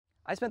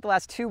I spent the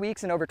last 2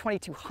 weeks and over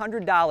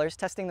 $2,200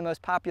 testing the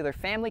most popular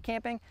family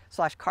camping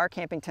 / car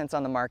camping tents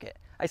on the market.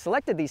 I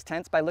selected these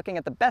tents by looking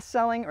at the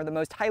best-selling or the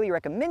most highly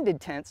recommended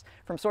tents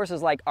from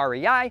sources like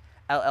REI,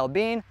 LL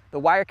Bean,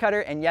 The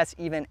Wirecutter, and yes,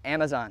 even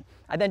Amazon.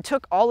 I then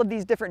took all of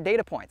these different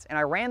data points and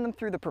I ran them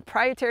through the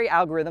proprietary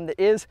algorithm that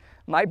is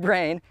my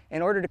brain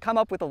in order to come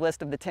up with a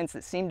list of the tents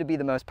that seemed to be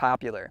the most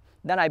popular.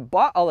 Then I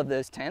bought all of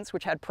those tents,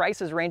 which had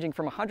prices ranging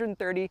from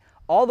 $130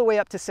 all the way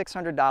up to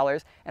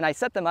 $600, and I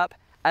set them up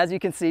as you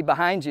can see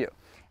behind you.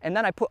 And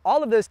then I put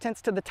all of those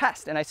tents to the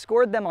test and I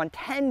scored them on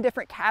 10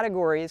 different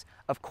categories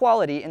of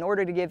quality in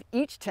order to give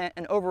each tent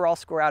an overall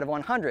score out of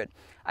 100.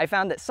 I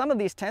found that some of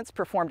these tents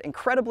performed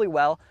incredibly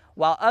well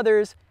while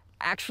others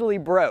actually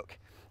broke.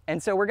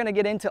 And so we're going to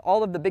get into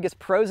all of the biggest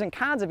pros and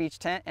cons of each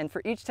tent, and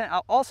for each tent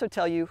I'll also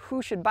tell you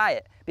who should buy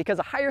it, because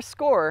a higher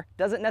score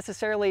doesn't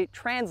necessarily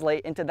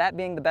translate into that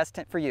being the best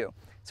tent for you.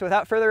 So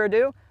without further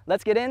ado,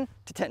 let's get into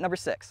tent number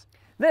 6.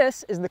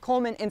 This is the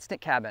Coleman Instant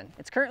Cabin.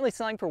 It's currently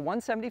selling for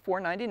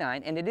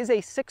 $174.99 and it is a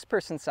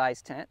 6-person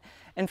size tent.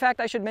 In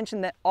fact, I should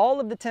mention that all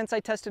of the tents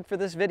I tested for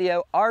this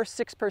video are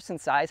 6-person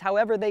size.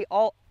 However, they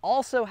all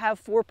also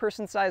have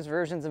 4-person size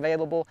versions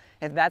available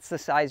if that's the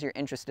size you're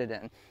interested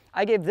in.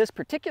 I gave this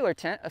particular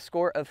tent a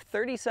score of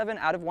 37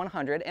 out of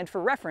 100, and for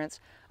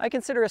reference, I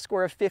consider a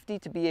score of 50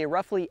 to be a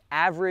roughly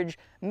average,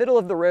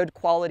 middle-of-the-road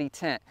quality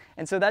tent.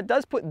 And so that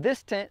does put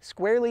this tent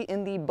squarely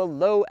in the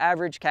below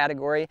average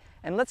category,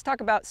 and let's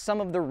talk about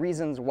some of the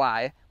reasons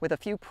why, with a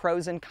few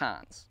pros and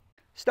cons.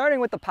 Starting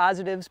with the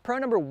positives, pro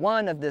number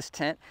 1 of this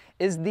tent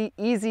is the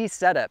easy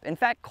setup. In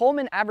fact,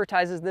 Coleman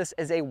advertises this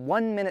as a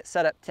 1-minute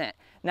setup tent.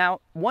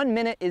 Now, 1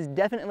 minute is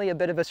definitely a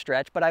bit of a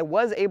stretch, but I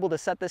was able to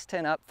set this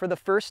tent up for the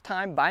first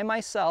time by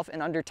myself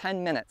in under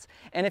 10 minutes.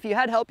 And if you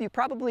had help, you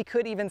probably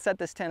could even set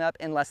this tent up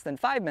in less than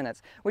 5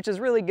 minutes, which is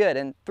really good.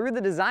 And through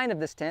the design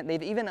of this tent,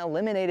 they've even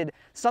eliminated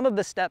some of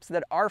the steps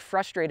that are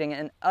frustrating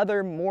in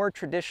other more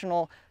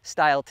traditional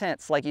style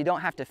tents, like you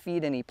don't have to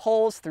feed any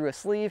poles through a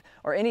sleeve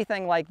or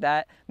anything like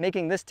that,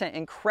 making this tent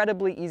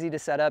incredibly easy to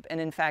set up,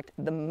 and in fact,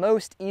 the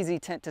most easy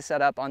tent to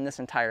set up on this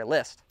entire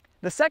list.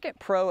 The second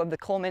pro of the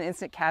Coleman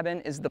Instant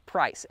Cabin is the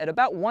price. At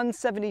about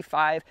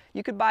 $175,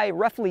 you could buy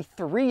roughly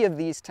 3 of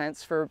these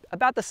tents for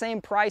about the same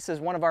price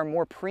as one of our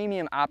more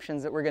premium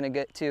options that we're going to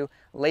get to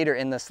later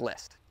in this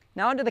list.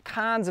 Now onto the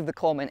cons of the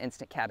Coleman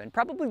Instant Cabin.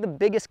 Probably the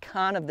biggest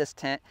con of this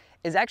tent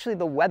is actually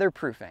the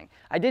weatherproofing.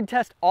 I did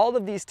test all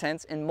of these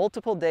tents in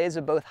multiple days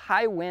of both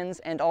high winds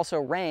and also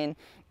rain,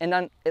 and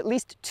on at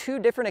least 2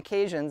 different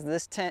occasions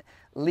this tent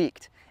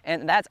leaked.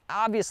 And that's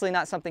obviously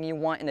not something you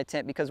want in a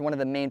tent, because one of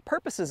the main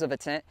purposes of a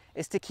tent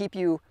is to keep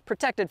you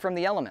protected from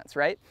the elements,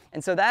 right?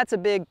 And so that's a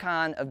big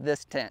con of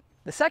this tent.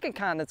 The second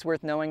con that's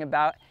worth knowing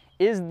about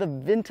is the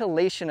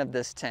ventilation of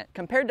this tent.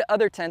 Compared to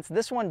other tents,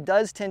 this one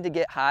does tend to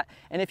get hot,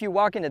 and if you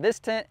walk into this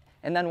tent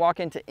and then walk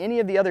into any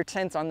of the other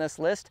tents on this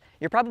list,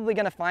 you're probably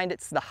going to find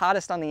it's the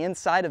hottest on the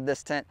inside of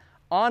this tent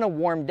on a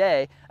warm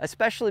day,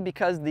 especially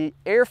because the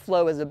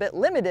airflow is a bit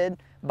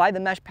limited by the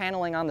mesh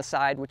paneling on the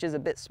side, which is a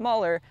bit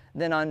smaller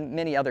than on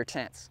many other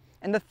tents.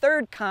 And the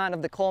third con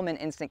of the Coleman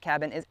Instant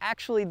Cabin is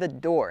actually the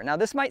door. Now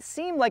this might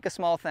seem like a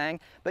small thing,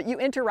 but you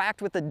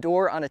interact with the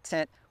door on a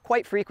tent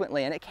quite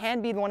frequently, and it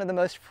can be one of the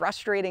most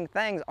frustrating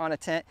things on a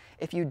tent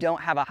if you don't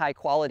have a high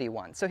quality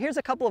one. So here's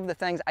a couple of the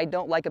things I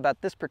don't like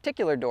about this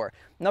particular door.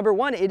 Number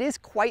 1, it is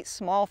quite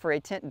small for a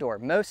tent door.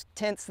 Most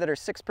tents that are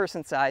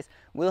 6-person size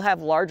will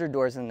have larger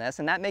doors than this,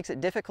 and that makes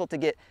it difficult to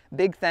get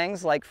big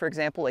things like, for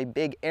example, a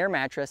big air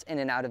mattress in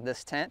and out of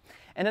this tent.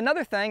 And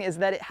another thing is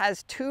that it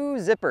has 2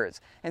 zippers.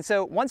 And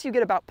so once you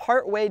get about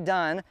part way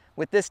done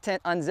with this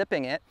tent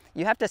unzipping it,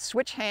 you have to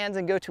switch hands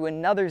and go to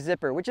another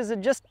zipper, which is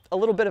just a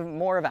little bit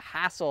more of a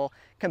hassle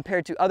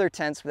compared to other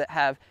tents that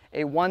have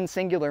a one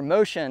singular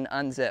motion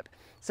unzip.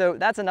 So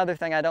that's another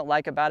thing I don't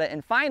like about it.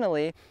 And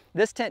finally,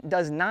 this tent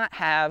does not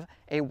have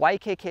a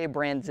YKK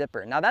brand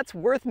zipper. Now that's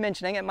worth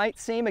mentioning. It might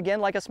seem again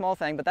like a small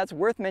thing, but that's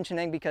worth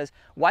mentioning because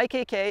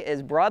YKK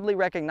is broadly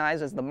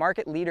recognized as the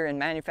market leader in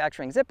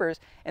manufacturing zippers,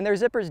 and their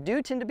zippers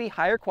do tend to be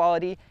higher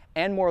quality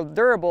and more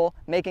durable,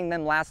 making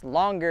them last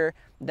longer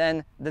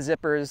than the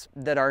zippers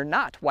that are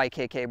not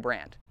YKK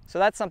brand. So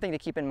that's something to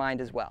keep in mind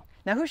as well.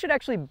 Now, who should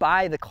actually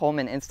buy the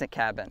Coleman Instant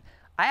Cabin?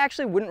 I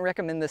actually wouldn't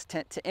recommend this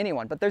tent to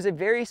anyone, but there's a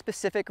very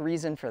specific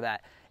reason for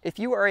that. If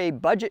you are a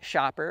budget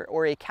shopper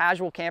or a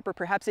casual camper,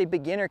 perhaps a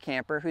beginner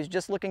camper who's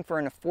just looking for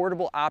an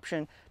affordable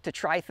option to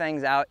try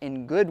things out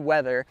in good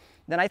weather,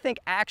 then I think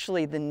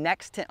actually the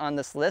next tent on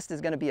this list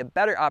is going to be a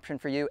better option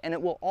for you, and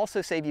it will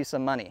also save you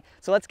some money.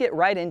 So let's get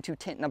right into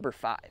tent number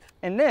 5.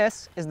 And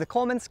this is the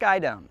Coleman Sky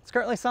Dome. It's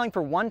currently selling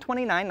for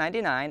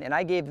 $129.99, and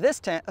I gave this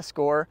tent a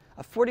score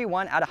of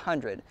 41 out of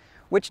 100.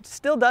 Which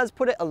still does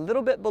put it a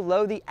little bit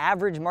below the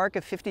average mark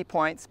of 50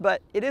 points,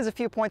 but it is a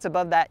few points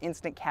above that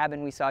Instant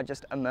Cabin we saw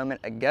just a moment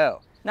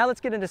ago. Now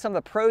let's get into some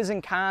of the pros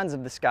and cons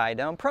of the Sky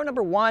Dome. Pro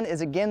number one is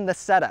again the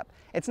setup.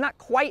 It's not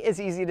quite as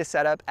easy to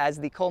set up as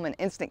the Coleman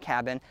Instant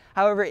Cabin.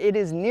 However, it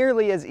is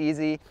nearly as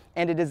easy,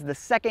 and it is the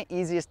second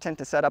easiest tent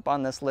to set up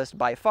on this list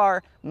by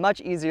far, much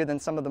easier than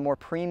some of the more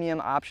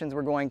premium options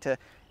we're going to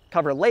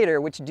cover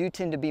later, which do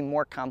tend to be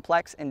more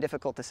complex and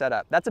difficult to set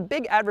up. That's a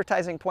big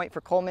advertising point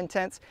for Coleman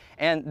tents,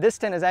 and this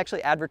tent is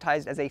actually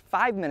advertised as a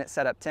 5-minute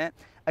setup tent.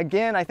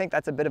 Again, I think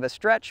that's a bit of a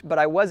stretch, but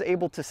I was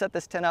able to set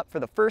this tent up for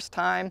the first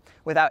time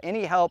without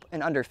any help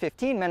in under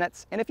 15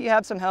 minutes, and if you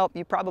have some help,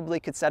 you probably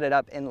could set it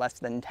up in less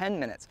than 10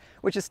 minutes,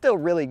 which is still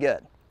really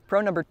good. Pro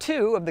number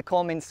two of the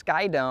Coleman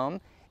Sky Dome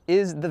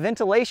is the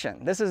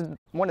ventilation. This is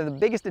one of the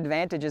biggest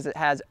advantages it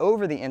has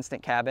over the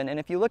Instant Cabin, and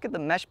if you look at the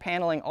mesh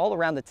paneling all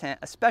around the tent,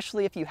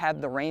 especially if you have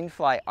the rain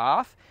fly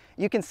off,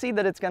 you can see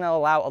that it's going to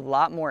allow a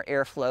lot more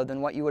airflow than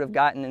what you would have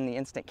gotten in the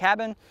Instant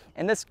Cabin,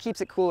 and this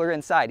keeps it cooler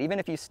inside. Even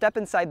if you step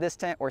inside this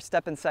tent or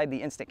step inside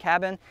the Instant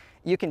Cabin,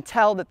 you can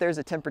tell that there's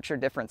a temperature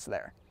difference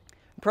there.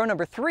 Pro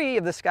number three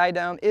of the Sky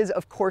Dome is,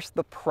 of course,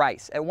 the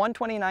price. At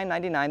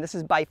 $129.99, this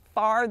is by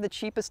far the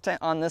cheapest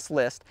tent on this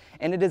list,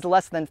 and it is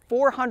less than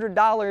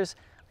 $400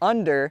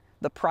 under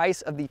the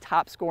price of the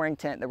top scoring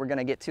tent that we're going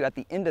to get to at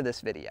the end of this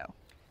video.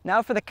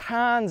 Now for the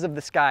cons of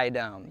the Sky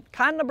Dome.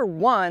 Con number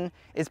one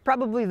is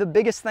probably the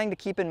biggest thing to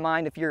keep in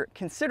mind if you're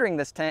considering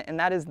this tent, and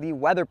that is the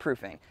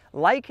weatherproofing.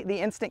 Like the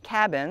Instant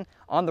Cabin,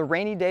 on the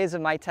rainy days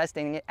of my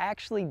testing, it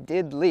actually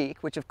did leak,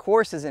 which of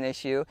course is an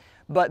issue,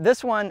 but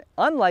this one,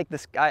 unlike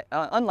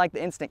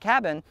the Instant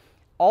Cabin,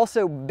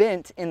 also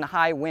bent in the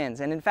high winds,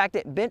 and in fact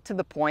it bent to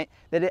the point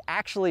that it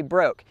actually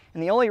broke.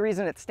 And the only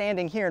reason it's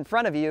standing here in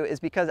front of you is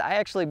because I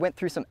actually went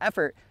through some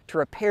effort to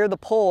repair the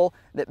pole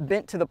that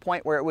bent to the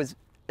point where it was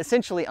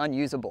essentially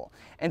unusable.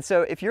 And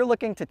so if you're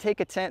looking to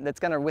take a tent that's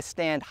going to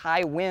withstand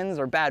high winds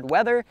or bad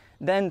weather,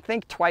 then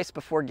think twice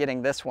before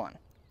getting this one.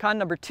 Con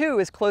number two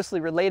is closely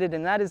related,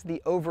 and that is the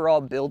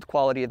overall build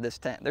quality of this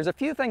tent. There's a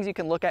few things you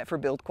can look at for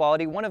build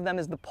quality. One of them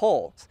is the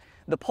poles.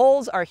 The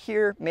poles are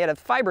here made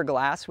of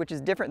fiberglass, which is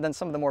different than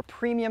some of the more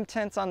premium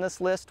tents on this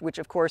list, which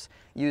of course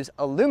use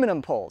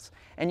aluminum poles.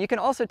 And you can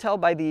also tell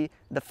by the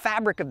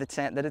fabric of the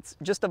tent that it's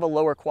just of a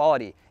lower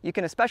quality. You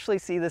can especially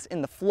see this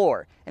in the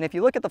floor. And if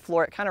you look at the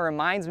floor, it kind of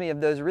reminds me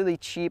of those really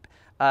cheap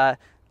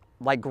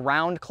like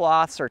ground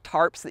cloths or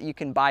tarps that you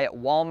can buy at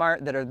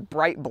Walmart that are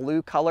bright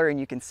blue color, and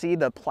you can see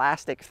the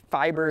plastic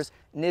fibers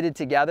knitted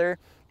together,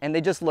 and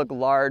they just look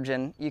large,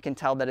 and you can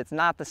tell that it's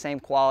not the same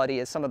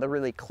quality as some of the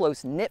really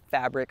close knit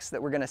fabrics that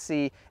we're going to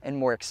see in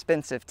more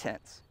expensive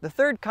tents. The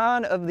third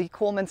con of the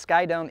Coleman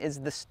Sky Dome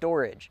is the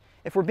storage.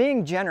 If we're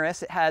being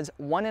generous, it has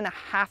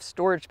 1.5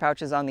 storage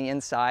pouches on the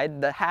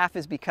inside. The half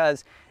is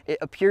because it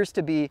appears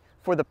to be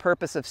for the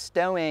purpose of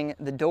stowing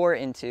the door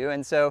into,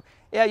 and so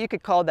yeah, you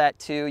could call that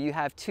 2. You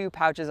have 2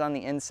 pouches on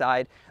the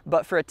inside,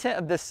 but for a tent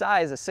of this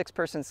size, a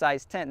 6-person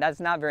size tent, that's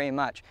not very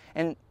much.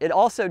 And it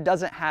also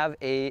doesn't have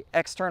a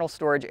external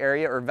storage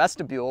area or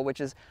vestibule,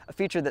 which is a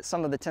feature that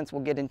some of the tents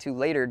we'll get into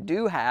later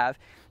do have.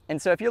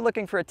 And so if you're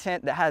looking for a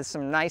tent that has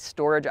some nice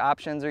storage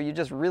options, or you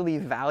just really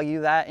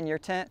value that in your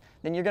tent,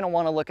 then you're going to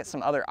want to look at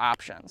some other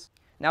options.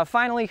 Now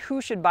finally,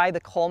 who should buy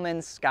the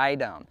Coleman Sky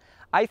Dome?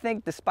 I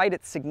think despite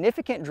its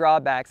significant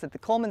drawbacks, that the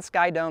Coleman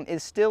Sky Dome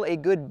is still a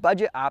good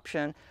budget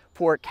option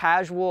for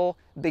casual,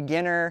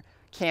 beginner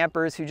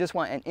campers who just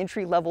want an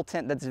entry-level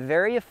tent that's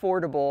very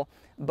affordable,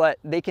 but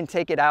they can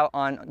take it out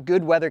on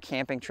good weather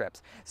camping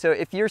trips. So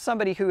if you're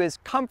somebody who is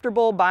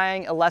comfortable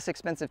buying a less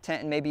expensive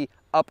tent and maybe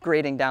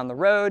upgrading down the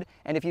road,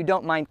 and if you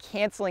don't mind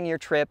canceling your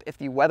trip if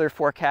the weather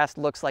forecast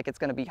looks like it's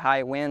going to be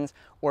high winds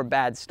or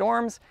bad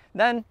storms,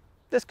 then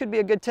this could be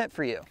a good tent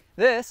for you.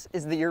 This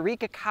is the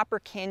Eureka Copper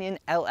Canyon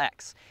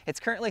LX. It's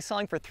currently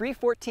selling for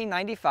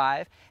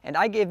 $314.95, and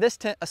I gave this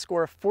tent a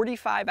score of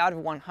 45 out of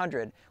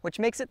 100, which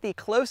makes it the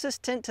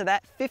closest tent to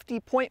that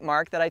 50-point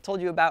mark that I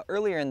told you about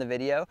earlier in the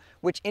video,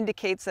 which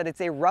indicates that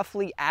it's a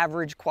roughly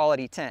average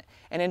quality tent.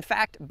 And in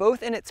fact,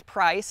 both in its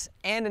price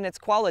and in its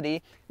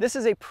quality, this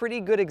is a pretty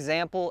good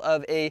example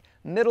of a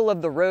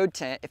middle-of-the-road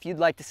tent if you'd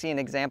like to see an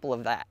example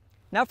of that.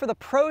 Now for the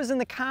pros and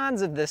the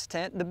cons of this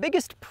tent, the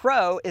biggest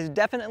pro is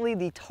definitely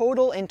the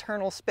total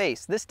internal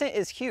space. This tent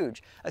is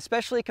huge,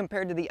 especially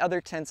compared to the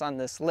other tents on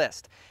this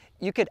list.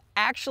 You could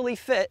actually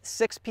fit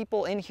 6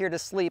 people in here to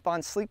sleep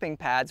on sleeping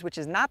pads, which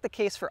is not the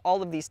case for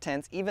all of these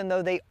tents, even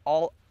though they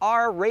all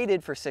are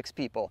rated for 6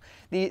 people.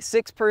 The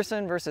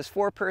 6-person versus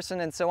 4-person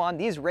and so on,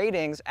 these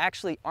ratings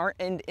actually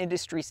aren't an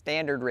industry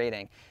standard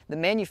rating. The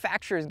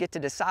manufacturers get to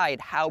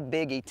decide how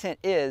big a tent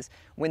is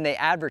when they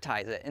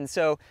advertise it. And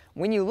so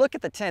when you look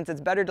at the tents, it's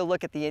better to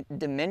look at the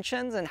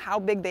dimensions and how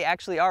big they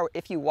actually are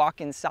if you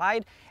walk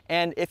inside.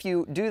 And if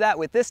you do that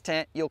with this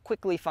tent, you'll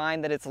quickly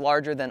find that it's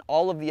larger than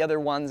all of the other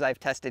ones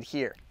I've tested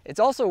here. It's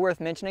also worth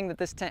mentioning that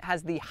this tent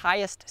has the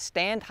highest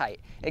stand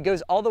height. It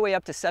goes all the way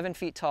up to 7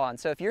 feet tall. And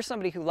so if you're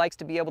somebody who likes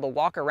to be able to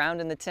walk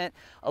around in the tent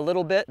a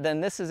little bit,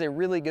 then this is a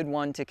really good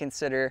one to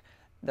consider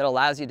that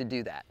allows you to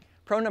do that.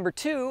 Pro number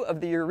 2 of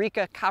the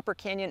Eureka Copper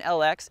Canyon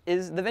LX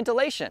is the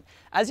ventilation.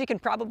 As you can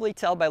probably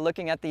tell by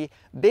looking at the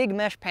big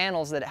mesh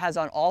panels that it has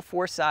on all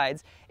 4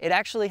 sides, it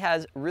actually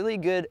has really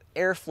good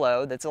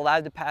airflow that's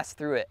allowed to pass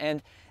through it.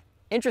 And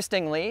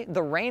interestingly,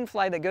 the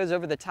rainfly that goes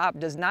over the top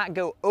does not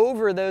go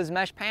over those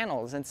mesh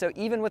panels, and so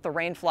even with the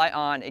rainfly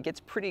on, it gets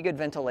pretty good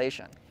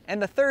ventilation.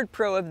 And the third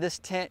pro of this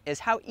tent is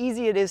how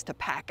easy it is to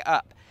pack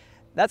up.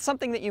 That's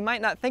something that you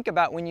might not think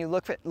about when you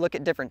look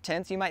at different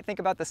tents. You might think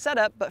about the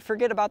setup, but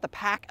forget about the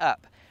pack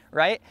up,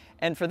 right?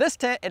 And for this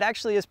tent, it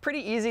actually is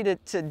pretty easy to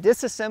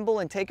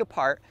disassemble and take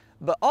apart,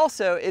 but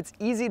also it's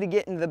easy to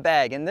get into the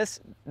bag. And this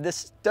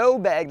stow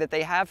bag that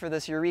they have for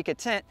this Eureka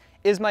tent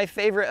is my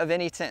favorite of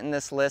any tent in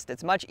this list.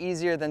 It's much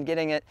easier than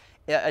getting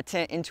a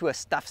tent into a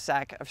stuff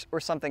sack or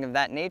something of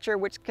that nature,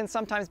 which can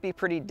sometimes be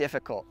pretty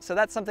difficult. So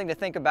that's something to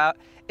think about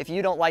if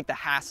you don't like the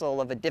hassle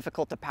of a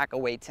difficult to pack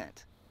away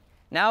tent.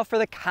 Now for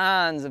the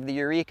cons of the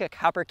Eureka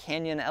Copper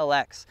Canyon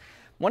LX.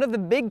 One of the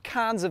big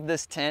cons of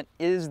this tent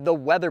is the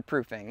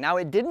weatherproofing. Now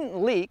it didn't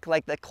leak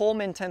like the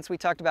Coleman tents we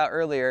talked about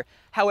earlier.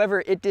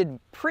 However, it did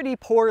pretty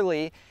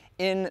poorly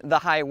in the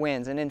high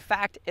winds. And in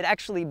fact, it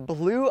actually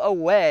blew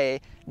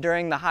away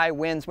during the high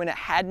winds when it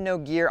had no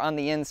gear on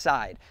the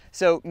inside.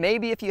 So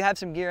maybe if you have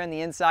some gear on the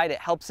inside, it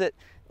helps it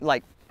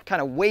like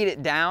kind of weight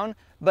it down.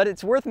 But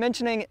it's worth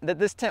mentioning that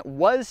this tent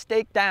was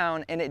staked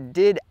down and it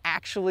did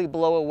actually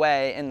blow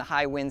away in the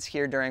high winds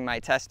here during my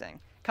testing.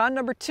 Con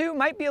number 2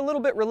 might be a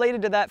little bit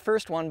related to that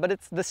first one, but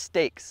it's the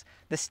stakes.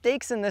 The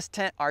stakes in this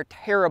tent are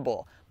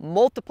terrible.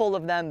 Multiple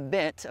of them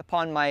bent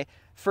upon my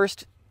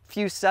first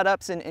few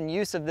setups and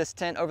use of this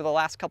tent over the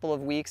last couple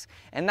of weeks,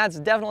 and that's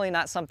definitely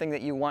not something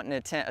that you want in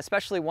a tent,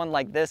 especially one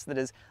like this that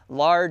is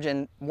large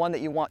and one that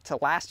you want to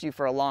last you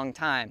for a long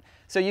time.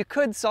 So you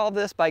could solve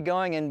this by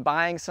going and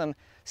buying some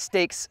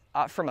stakes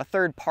from a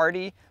third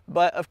party,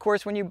 but of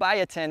course when you buy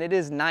a tent, it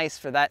is nice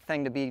for that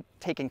thing to be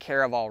taken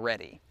care of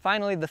already.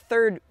 Finally, the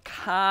third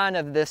con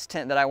of this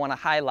tent that I want to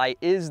highlight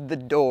is the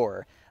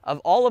door. Of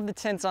all of the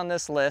tents on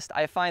this list,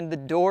 I find the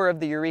door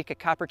of the Eureka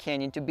Copper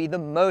Canyon to be the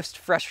most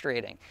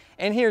frustrating.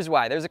 And here's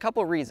why. There's a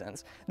couple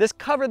reasons. This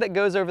cover that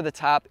goes over the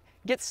top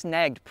gets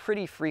snagged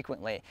pretty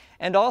frequently.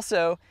 And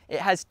also, it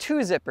has 2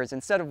 zippers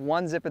instead of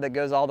 1 zipper that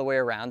goes all the way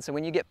around. So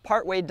when you get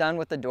partway done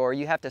with the door,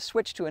 you have to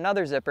switch to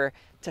another zipper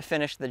to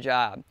finish the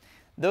job.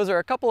 Those are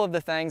a couple of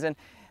the things. And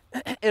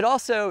it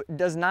also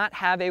does not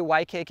have a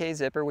YKK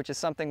zipper, which is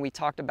something we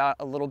talked about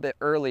a little bit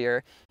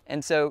earlier.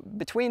 And so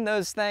between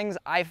those things,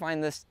 I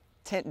find this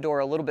tent door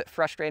a little bit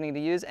frustrating to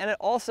use, and it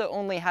also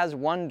only has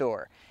 1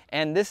 door.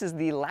 And this is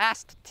the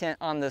last tent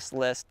on this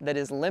list that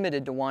is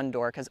limited to 1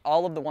 door, because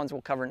all of the ones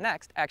we'll cover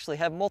next actually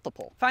have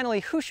multiple.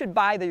 Finally, who should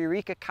buy the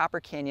Eureka Copper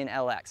Canyon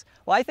LX?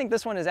 Well, I think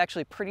this one is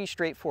actually pretty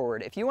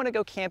straightforward. If you want to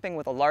go camping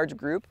with a large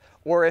group,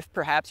 or if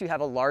perhaps you have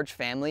a large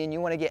family and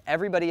you want to get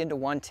everybody into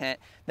one tent,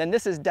 then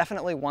this is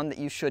definitely one that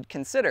you should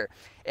consider.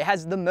 It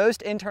has the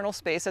most internal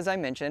space, as I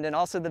mentioned, and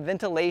also the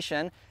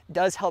ventilation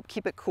does help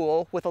keep it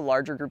cool with a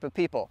larger group of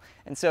people.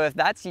 And so if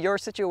that's your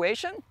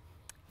situation,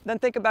 then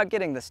think about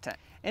getting this tent.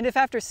 And if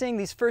after seeing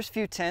these first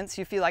few tents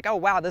you feel like, oh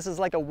wow, this is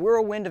like a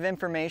whirlwind of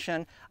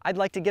information, I'd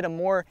like to get a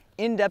more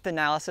in-depth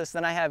analysis,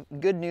 then I have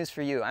good news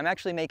for you. I'm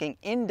actually making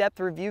in-depth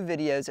review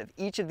videos of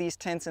each of these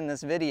tents in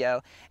this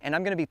video, and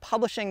I'm going to be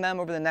publishing them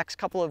over the next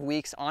couple of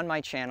weeks on my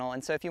channel.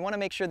 And so if you want to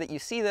make sure that you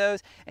see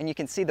those and you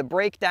can see the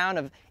breakdown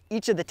of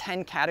each of the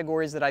 10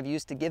 categories that I've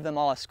used to give them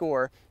all a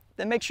score,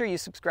 then make sure you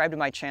subscribe to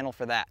my channel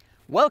for that.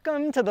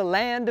 Welcome to the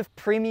land of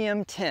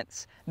premium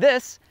tents.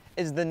 This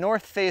is the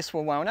North Face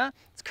Wawona.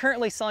 It's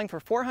currently selling for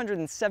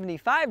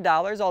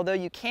 $475, although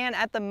you can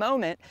at the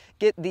moment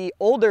get the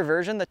older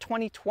version, the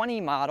 2020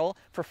 model,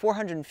 for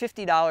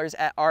 $450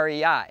 at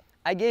REI.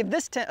 I gave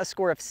this tent a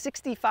score of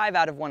 65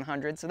 out of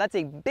 100, so that's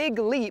a big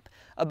leap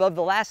above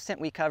the last tent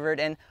we covered,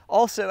 and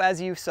also,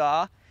 as you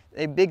saw,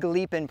 a big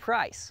leap in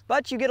price.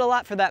 But you get a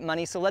lot for that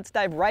money, so let's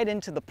dive right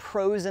into the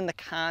pros and the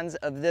cons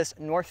of this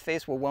North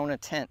Face Wawona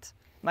tent.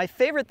 My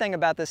favorite thing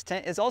about this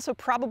tent is also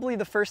probably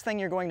the first thing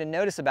you're going to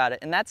notice about it,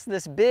 and that's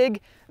this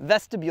big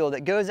vestibule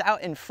that goes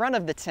out in front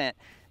of the tent.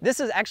 This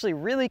is actually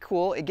really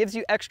cool. It gives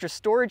you extra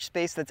storage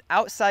space that's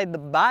outside the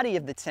body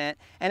of the tent,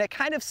 and it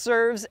kind of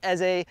serves as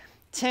a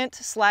tent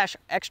slash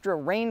extra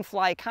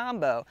rainfly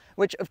combo,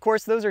 which of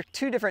course those are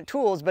 2 different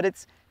tools, but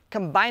it's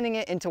combining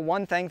it into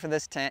one thing for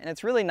this tent. And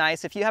it's really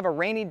nice if you have a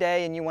rainy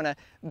day and you want to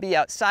be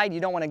outside,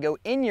 you don't want to go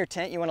in your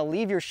tent, you want to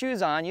leave your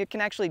shoes on, you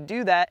can actually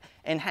do that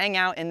and hang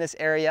out in this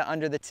area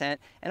under the tent.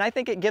 And I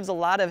think it gives a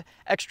lot of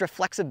extra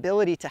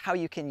flexibility to how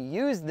you can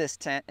use this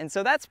tent. And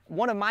so that's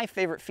one of my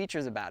favorite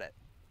features about it.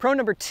 Pro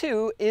number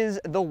 2 is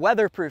the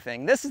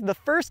weatherproofing. This is the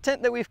first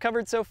tent that we've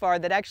covered so far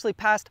that actually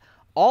passed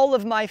all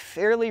of my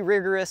fairly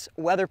rigorous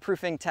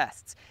weatherproofing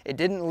tests. It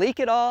didn't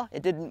leak at all,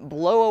 it didn't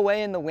blow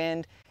away in the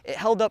wind, it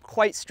held up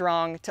quite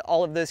strong to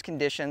all of those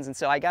conditions, and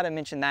so I gotta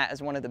mention that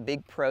as one of the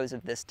big pros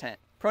of this tent.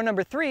 Pro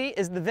number 3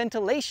 is the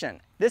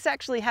ventilation. This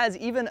actually has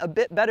even a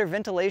bit better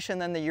ventilation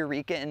than the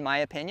Eureka in my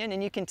opinion,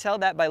 and you can tell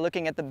that by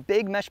looking at the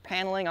big mesh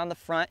paneling on the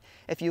front.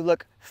 If you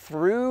look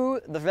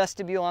through the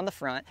vestibule on the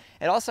front,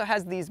 it also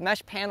has these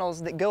mesh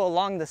panels that go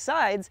along the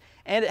sides,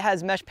 and it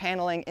has mesh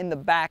paneling in the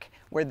back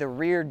where the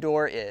rear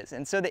door is.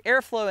 And so the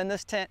airflow in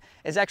this tent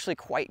is actually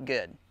quite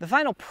good. The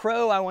final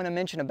pro I want to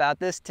mention about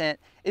this tent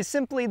is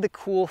simply the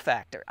cool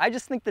factor. I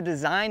just think the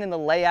design and the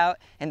layout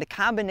and the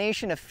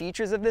combination of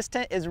features of this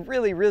tent is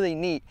really, really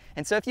neat.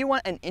 And so if you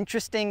want an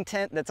interesting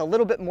tent that's a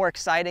little bit more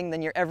exciting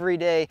than your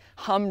everyday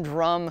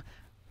humdrum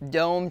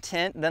dome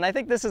tent, then I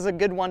think this is a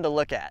good one to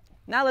look at.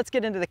 Now let's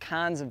get into the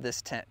cons of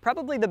this tent.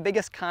 Probably the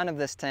biggest con of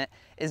this tent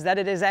is that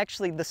it is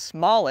actually the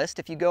smallest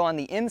if you go on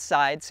the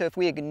inside. So if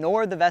we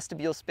ignore the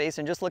vestibule space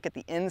and just look at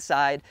the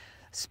inside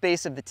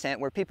space of the tent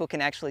where people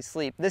can actually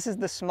sleep, this is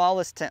the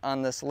smallest tent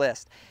on this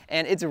list.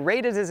 And it's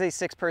rated as a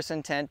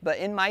 6-person tent, but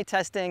in my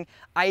testing,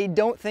 I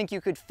don't think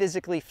you could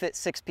physically fit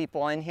 6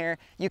 people in here.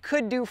 You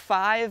could do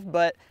 5,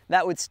 but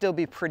that would still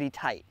be pretty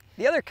tight.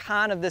 The other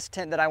con of this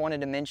tent that I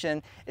wanted to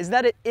mention is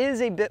that it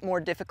is a bit more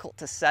difficult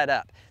to set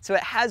up. So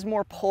it has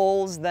more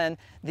poles than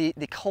the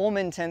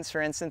Coleman tents,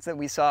 for instance, that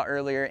we saw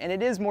earlier, and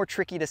it is more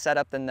tricky to set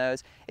up than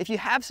those. If you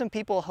have some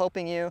people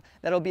helping you,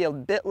 that'll be a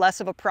bit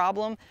less of a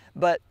problem,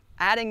 but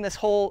adding this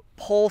whole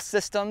pole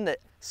system that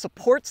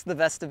supports the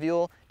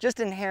vestibule just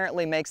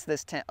inherently makes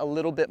this tent a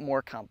little bit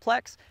more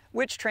complex,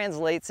 which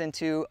translates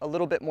into a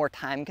little bit more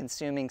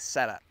time-consuming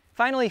setup.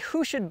 Finally,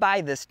 who should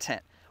buy this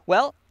tent?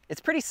 Well, it's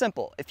pretty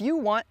simple. If you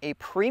want a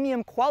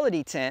premium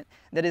quality tent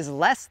that is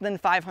less than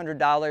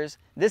 $500,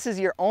 this is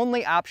your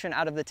only option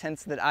out of the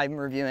tents that I'm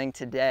reviewing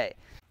today.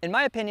 In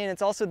my opinion,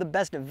 it's also the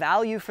best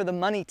value for the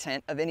money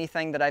tent of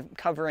anything that I'm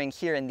covering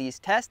here in these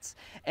tests.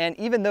 And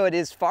even though it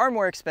is far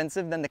more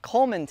expensive than the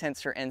Coleman tents,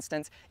 for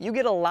instance, you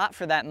get a lot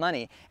for that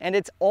money. And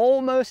it's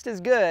almost as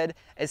good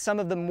as some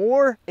of the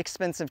more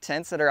expensive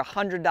tents that are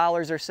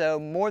 $100 or so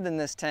more than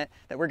this tent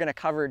that we're gonna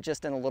cover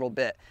just in a little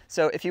bit.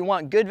 So if you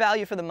want good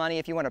value for the money,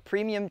 if you want a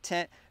premium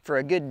tent for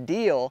a good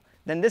deal,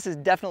 then this is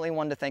definitely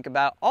one to think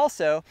about.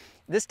 Also,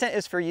 this tent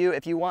is for you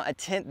if you want a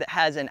tent that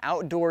has an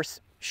outdoor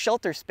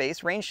shelter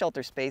space, rain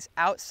shelter space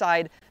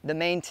outside the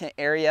main tent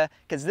area,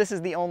 because this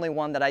is the only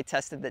one that I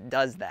tested that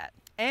does that.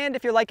 And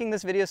if you're liking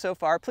this video so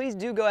far, please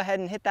do go ahead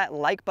and hit that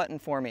like button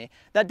for me.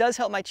 That does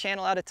help my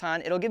channel out a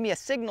ton. It'll give me a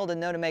signal to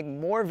know to make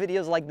more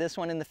videos like this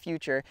one in the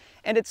future.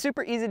 And it's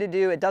super easy to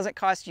do. It doesn't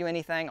cost you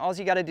anything. All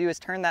you gotta do is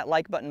turn that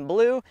like button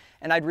blue,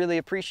 and I'd really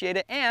appreciate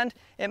it. And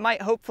it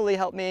might hopefully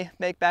help me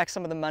make back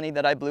some of the money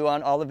that I blew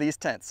on all of these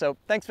tents. So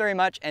thanks very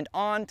much, and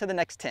on to the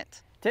next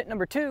tent. Tent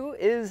number 2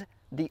 is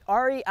the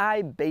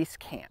REI Base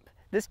Camp.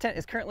 This tent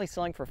is currently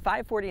selling for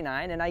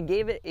 $549, and I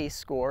gave it a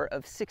score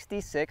of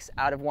 66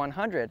 out of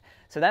 100.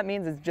 So that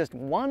means it's just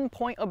 1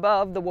 point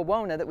above the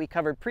Wawona that we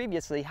covered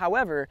previously.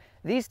 However,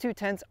 these two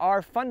tents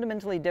are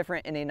fundamentally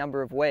different in a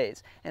number of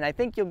ways. And I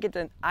think you'll get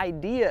an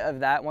idea of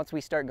that once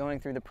we start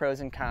going through the pros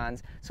and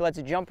cons. So let's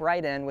jump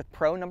right in with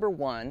pro number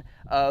 1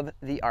 of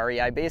the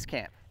REI Base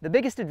Camp. The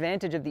biggest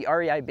advantage of the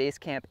REI Base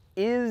Camp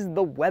is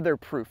the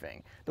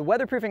weatherproofing. The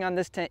weatherproofing on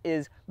this tent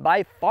is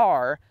by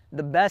far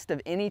the best of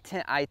any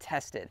tent I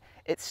tested.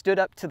 It stood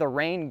up to the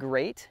rain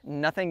great,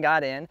 nothing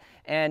got in,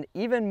 and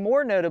even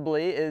more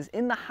notably is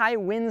in the high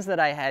winds that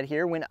I had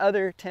here when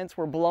other tents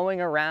were blowing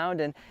around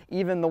and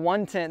even the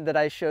one tent that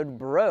I showed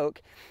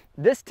broke,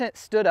 this tent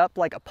stood up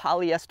like a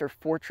polyester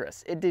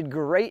fortress. It did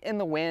great in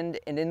the wind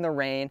and in the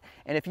rain,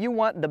 and if you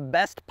want the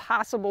best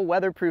possible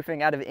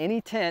weatherproofing out of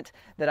any tent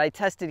that I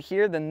tested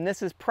here, then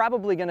this is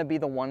probably going to be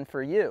the one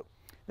for you.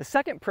 The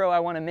second pro I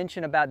want to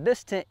mention about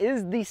this tent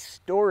is the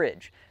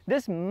storage.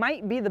 This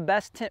might be the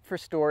best tent for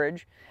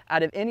storage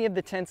out of any of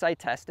the tents I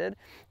tested.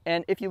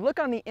 And if you look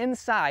on the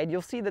inside,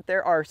 you'll see that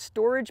there are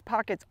storage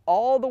pockets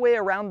all the way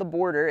around the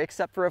border,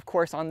 except for, of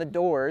course, on the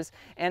doors.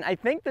 And I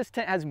think this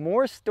tent has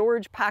more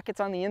storage pockets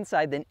on the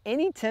inside than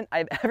any tent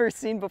I've ever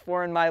seen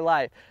before in my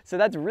life. So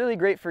that's really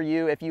great for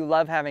you if you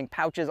love having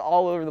pouches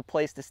all over the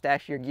place to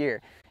stash your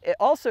gear. It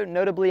also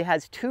notably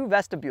has 2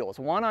 vestibules,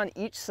 one on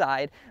each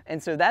side,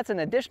 and so that's an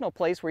additional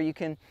place where you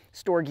can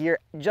store gear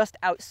just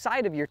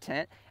outside of your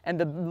tent. And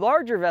the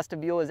larger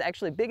vestibule is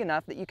actually big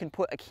enough that you can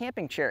put a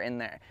camping chair in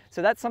there.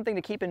 So that's something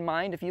to keep in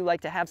mind if you like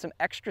to have some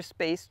extra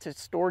space to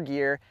store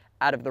gear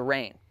out of the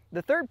rain.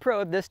 The third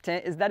pro of this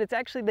tent is that it's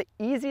actually the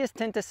easiest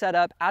tent to set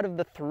up out of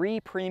the 3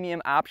 premium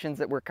options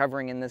that we're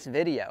covering in this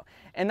video.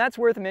 And that's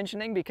worth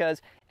mentioning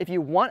because if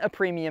you want a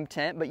premium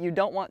tent, but you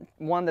don't want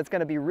one that's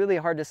going to be really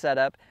hard to set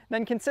up,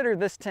 then consider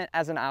this tent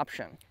as an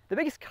option. The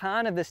biggest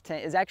con of this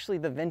tent is actually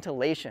the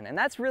ventilation, and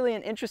that's really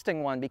an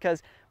interesting one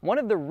because one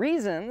of the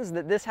reasons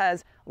that this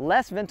has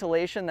less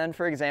ventilation than,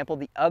 for example,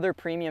 the other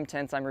premium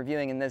tents I'm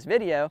reviewing in this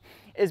video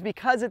is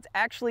because it's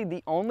actually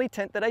the only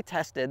tent that I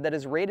tested that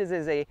is rated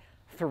as a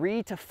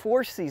 3 to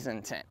 4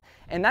 season tent.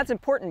 And that's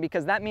important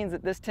because that means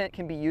that this tent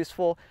can be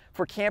useful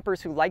for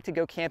campers who like to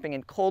go camping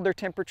in colder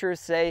temperatures,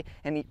 say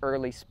in the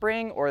early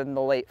spring or in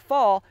the late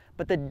fall.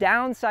 But the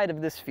downside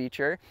of this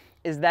feature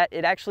is that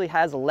it actually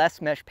has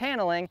less mesh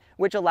paneling,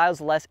 which allows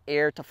less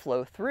air to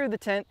flow through the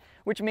tent,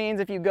 which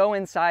means if you go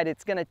inside,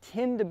 it's gonna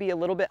tend to be a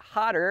little bit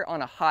hotter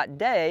on a hot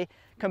day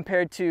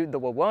compared to the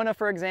Wawona,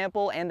 for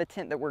example, and the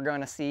tent that we're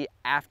gonna see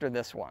after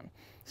this one.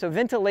 So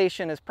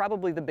ventilation is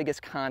probably the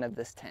biggest con of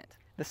this tent.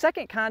 The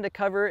second con to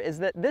cover is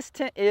that this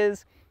tent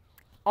is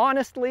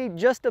honestly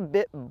just a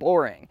bit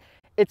boring.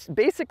 It's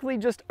basically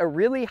just a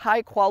really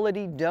high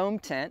quality dome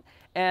tent,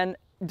 and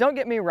don't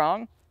get me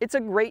wrong, it's a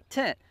great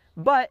tent.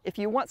 But if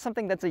you want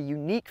something that's a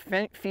unique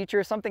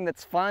feature, something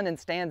that's fun and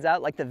stands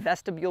out, like the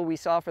vestibule we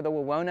saw for the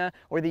Wawona,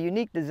 or the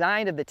unique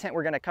design of the tent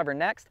we're gonna cover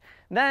next,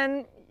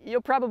 then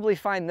you'll probably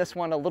find this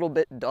one a little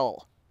bit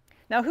dull.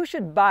 Now, who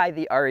should buy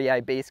the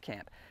REI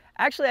Basecamp?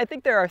 Actually, I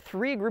think there are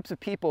 3 groups of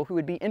people who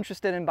would be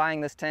interested in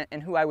buying this tent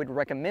and who I would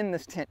recommend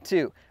this tent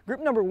to.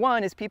 Group number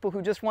 1 is people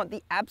who just want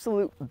the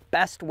absolute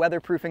best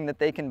weatherproofing that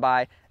they can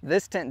buy.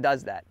 This tent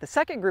does that. The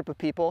second group of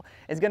people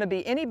is going to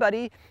be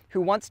anybody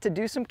who wants to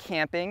do some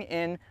camping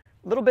in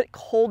a little bit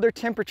colder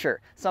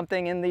temperature,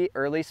 something in the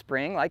early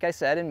spring, like I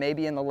said, and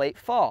maybe in the late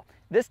fall.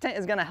 This tent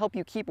is going to help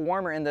you keep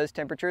warmer in those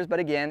temperatures, but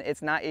again,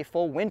 it's not a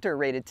full winter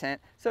rated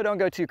tent, so don't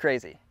go too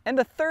crazy. And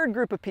the third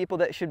group of people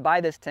that should buy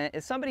this tent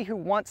is somebody who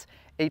wants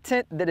a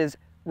tent that is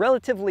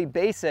relatively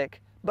basic,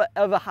 but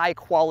of a high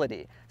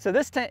quality. So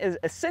this tent is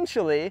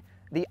essentially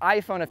the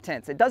iPhone of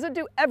tents. It doesn't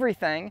do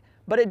everything,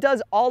 but it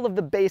does all of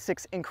the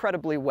basics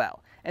incredibly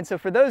well. And so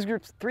for those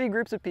 3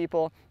 groups of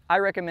people, I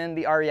recommend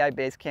the REI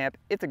Basecamp.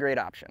 It's a great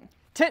option.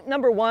 Tent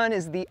number 1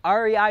 is the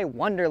REI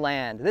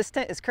Wonderland. This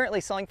tent is currently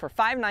selling for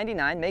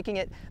 $599, making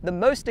it the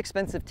most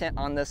expensive tent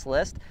on this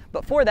list.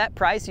 But for that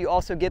price, you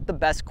also get the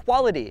best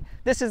quality.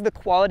 This is the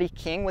Quality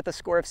King with a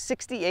score of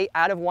 68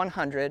 out of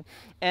 100.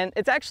 And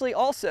it's actually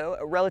also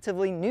a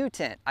relatively new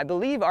tent. I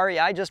believe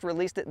REI just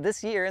released it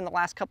this year in the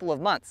last couple of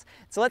months.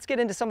 So let's get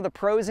into some of the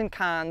pros and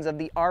cons of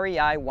the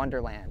REI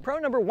Wonderland. Pro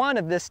number 1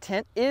 of this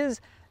tent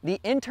is the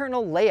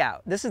internal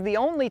layout. This is the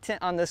only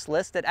tent on this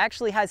list that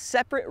actually has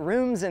separate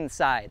rooms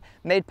inside,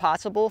 made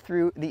possible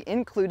through the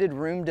included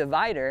room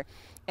divider.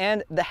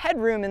 And the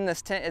headroom in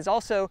this tent is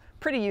also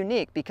pretty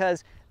unique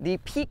because the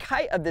peak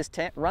height of this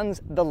tent runs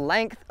the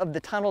length of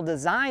the tunnel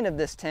design of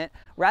this tent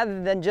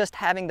rather than just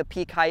having the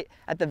peak height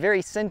at the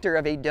very center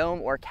of a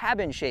dome or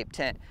cabin shaped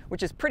tent,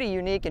 which is pretty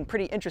unique and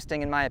pretty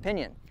interesting in my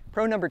opinion.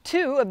 Pro number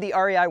 2 of the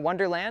REI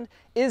Wonderland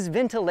is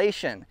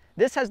ventilation.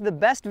 This has the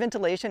best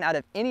ventilation out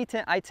of any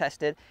tent I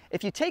tested.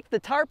 If you take the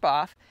tarp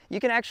off, you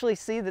can actually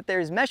see that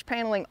there's mesh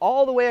paneling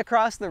all the way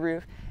across the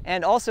roof,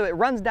 and also it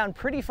runs down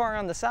pretty far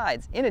on the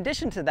sides. In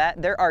addition to that,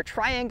 there are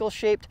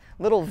triangle-shaped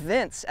little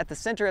vents at the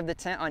center of the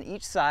tent on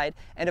each side,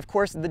 and of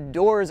course the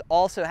doors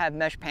also have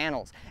mesh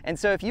panels. And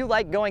so if you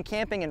like going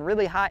camping in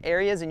really hot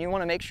areas and you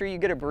want to make sure you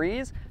get a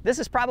breeze, this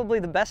is probably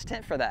the best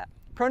tent for that.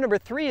 Pro number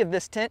 3 of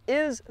this tent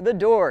is the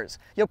doors.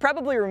 You'll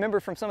probably remember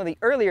from some of the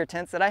earlier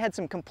tents that I had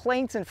some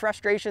complaints and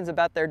frustrations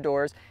about their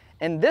doors,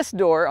 and this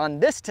door on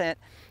this tent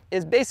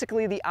is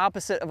basically the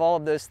opposite of all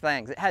of those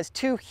things. It has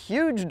 2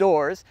 huge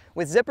doors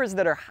with zippers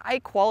that are high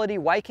quality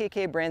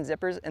YKK brand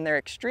zippers, and they're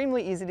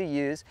extremely easy to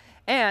use,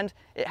 and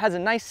it has a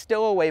nice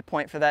stowaway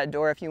point for that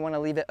door if you want to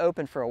leave it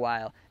open for a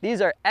while.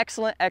 These are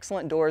excellent,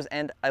 excellent doors,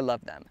 and I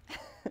love them.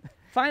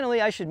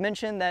 Finally, I should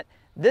mention that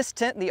this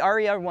tent, the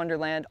REI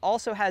Wonderland,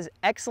 also has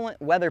excellent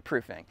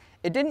weatherproofing.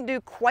 It didn't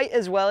do quite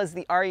as well as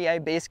the REI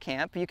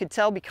Basecamp. You could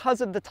tell because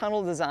of the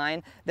tunnel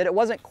design that it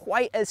wasn't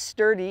quite as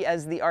sturdy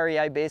as the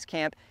REI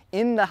Basecamp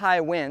in the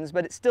high winds,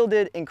 but it still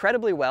did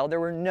incredibly well. There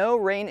were no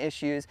rain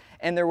issues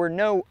and there were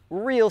no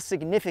real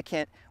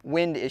significant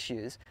wind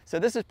issues. So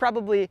this is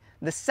probably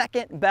the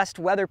second best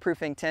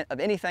weatherproofing tent of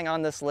anything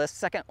on this list,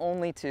 second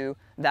only to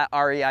that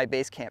REI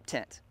Basecamp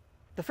tent.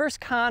 The first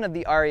con of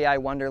the REI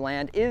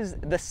Wonderland is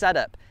the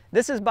setup.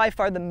 This is by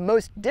far the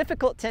most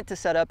difficult tent to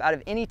set up out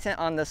of any tent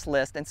on this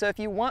list, and so if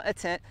you want a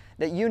tent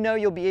that you know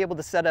you'll be able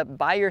to set up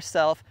by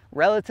yourself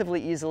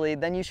relatively easily,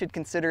 then you should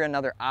consider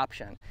another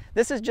option.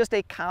 This is just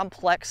a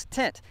complex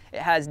tent.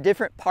 It has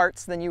different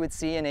parts than you would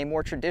see in a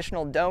more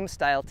traditional dome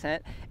style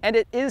tent, and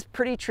it is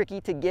pretty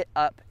tricky to get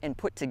up and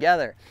put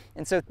together.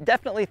 And so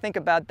definitely think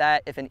about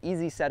that if an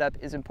easy setup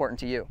is important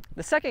to you.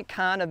 The second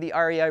con of the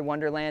REI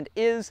Wonderland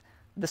is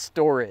the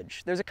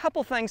storage. There's a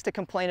couple things to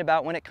complain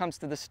about when it comes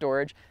to the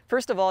storage.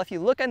 First of all, if you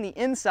look on the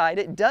inside,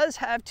 it does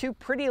have 2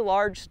 pretty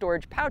large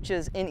storage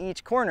pouches in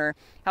each corner.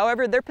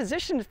 However, they're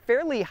positioned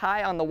fairly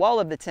high on the wall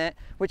of the tent,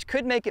 which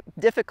could make it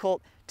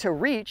difficult to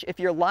reach if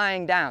you're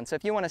lying down. So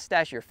if you want to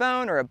stash your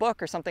phone or a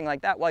book or something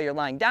like that while you're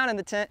lying down in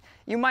the tent,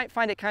 you might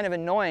find it kind of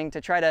annoying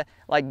to try to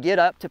get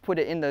up to put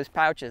it in those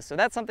pouches. So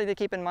that's something to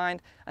keep in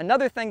mind.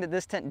 Another thing that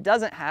this tent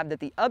doesn't have that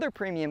the other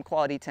premium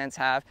quality tents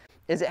have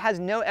is it has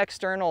no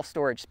external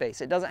storage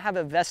space. It doesn't have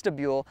a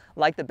vestibule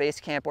like the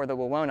Basecamp or the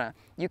Wawona.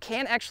 You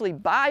can actually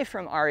buy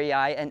from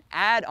REI an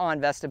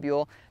add-on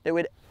vestibule that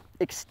would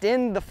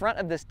extend the front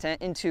of this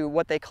tent into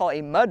what they call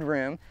a mud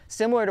room,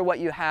 similar to what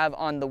you have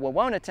on the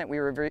Wawona tent we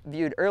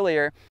reviewed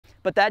earlier,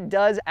 but that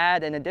does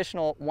add an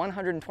additional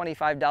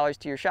 $125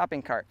 to your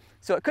shopping cart.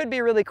 So it could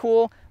be really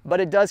cool, but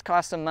it does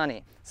cost some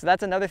money. So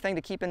that's another thing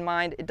to keep in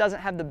mind. It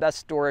doesn't have the best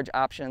storage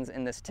options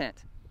in this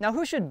tent. Now,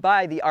 who should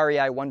buy the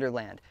REI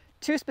Wonderland?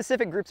 Two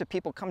specific groups of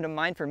people come to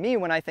mind for me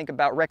when I think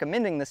about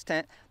recommending this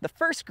tent. The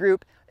first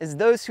group is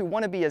those who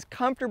want to be as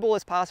comfortable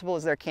as possible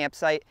as their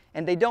campsite,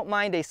 and they don't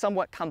mind a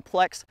somewhat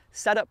complex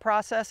setup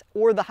process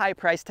or the high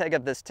price tag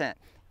of this tent.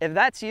 If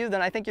that's you,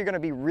 then I think you're going to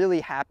be really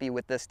happy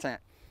with this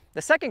tent.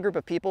 The second group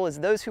of people is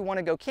those who want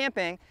to go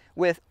camping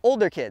with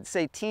older kids,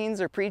 say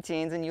teens or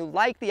preteens, and you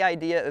like the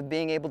idea of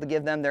being able to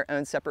give them their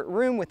own separate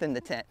room within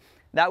the tent.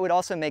 That would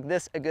also make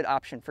this a good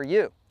option for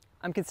you.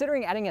 I'm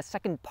considering adding a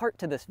second part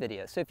to this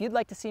video, so if you'd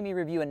like to see me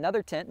review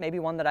another tent, maybe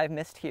one that I've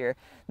missed here,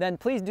 then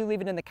please do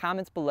leave it in the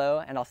comments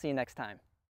below, and I'll see you next time.